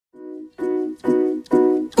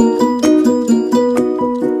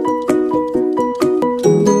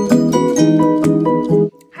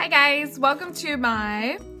welcome to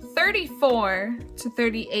my 34 to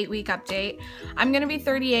 38 week update. I'm gonna be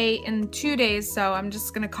 38 in 2 days, so I'm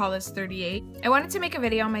just gonna call this 38. I wanted to make a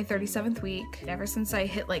video on my 37th week. Ever since I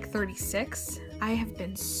hit like 36, I have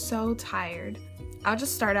been so tired. I'll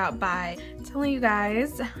just start out by telling you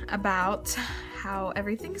guys about how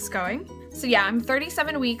everything's going. So yeah, I'm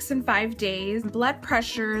 37 weeks and 5 days. Blood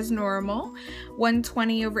pressure is normal,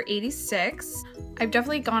 120/86. I've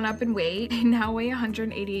definitely gone up in weight. I now weigh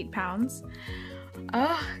 188 pounds.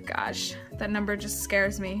 Oh gosh, that number just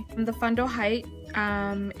scares me. The fundal height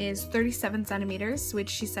is 37 centimeters, which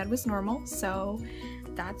she said was normal, so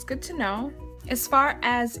that's good to know. As far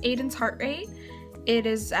as Aiden's heart rate, it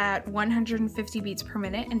is at 150 beats per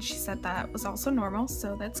minute, and she said that was also normal,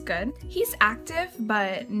 so that's good. He's active,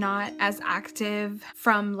 but not as active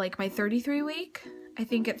from like my 33 week. I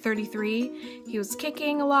think at 33, he was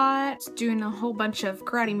kicking a lot, doing a whole bunch of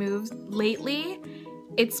karate moves. Lately,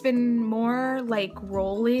 it's been more like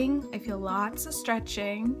rolling. I feel lots of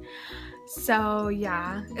stretching. So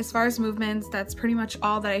yeah, as far as movements, that's pretty much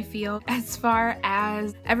all that I feel. As far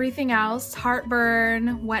as everything else,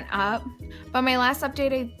 heartburn went up. But my last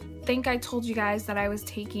update, I think I told you guys that I was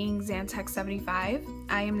taking Zantac 75.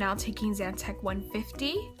 I am now taking Zantac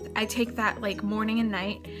 150. I take that like morning and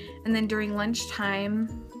night, and then during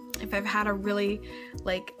lunchtime, if I've had a really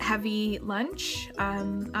like heavy lunch,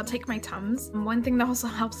 I'll take my Tums. One thing that also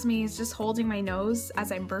helps me is just holding my nose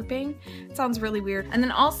as I'm burping. It sounds really weird. And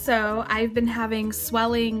then also I've been having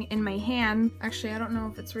swelling in my hand. Actually, I don't know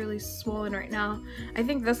if it's really swollen right now. I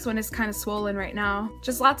think this one is kind of swollen right now.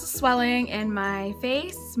 Just lots of swelling in my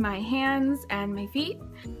face, my hands, and my feet.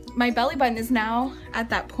 My belly button is now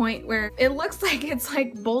at that point where it looks like it's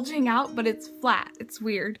like bulging out, but it's flat. It's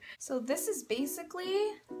weird. So this is basically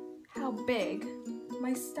how big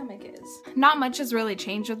my stomach is. Not much has really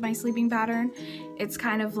changed with my sleeping pattern. It's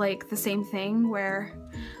kind of like the same thing where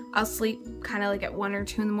I'll sleep kind of like at 1 or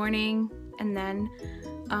 2 in the morning, and then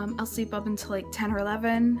I'll sleep up until like 10 or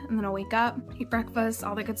 11, and then I'll wake up, eat breakfast,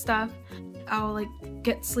 all that good stuff. I'll like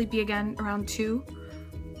get sleepy again around 2,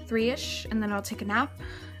 3-ish, and then I'll take a nap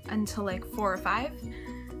until like 4 or 5.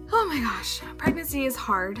 Oh my gosh, pregnancy is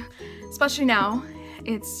hard, especially now.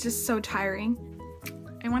 It's just so tiring.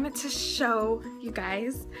 I wanted to show you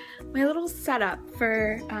guys my little setup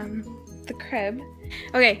for the crib.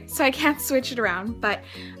 Okay, so I can't switch it around, but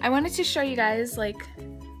I wanted to show you guys like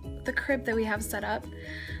the crib that we have set up.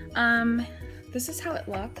 This is how it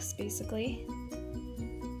looks basically.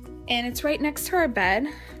 And it's right next to our bed,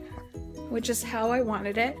 which is how I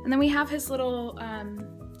wanted it. And then we have his little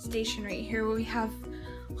station right here where we have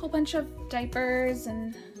a whole bunch of diapers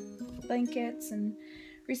and blankets and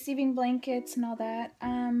receiving blankets and all that,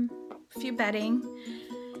 a few bedding,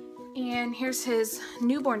 and here's his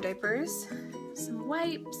newborn diapers, some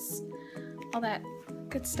wipes, all that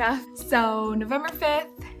good stuff. So November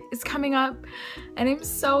 5th is coming up, and I'm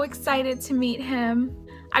so excited to meet him.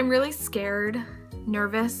 I'm really scared,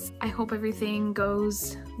 nervous. I hope everything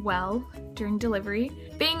goes well during delivery.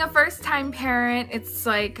 Being a first-time parent, it's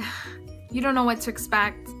like, you don't know what to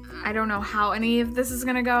expect. I don't know how any of this is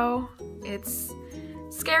gonna go. It's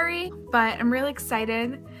scary, but I'm really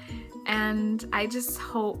excited, and I just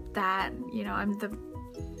hope that, you know, I'm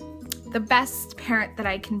the best parent that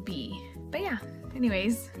I can be. But yeah,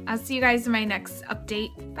 anyways, I'll see you guys in my next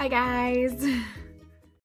update. Bye guys!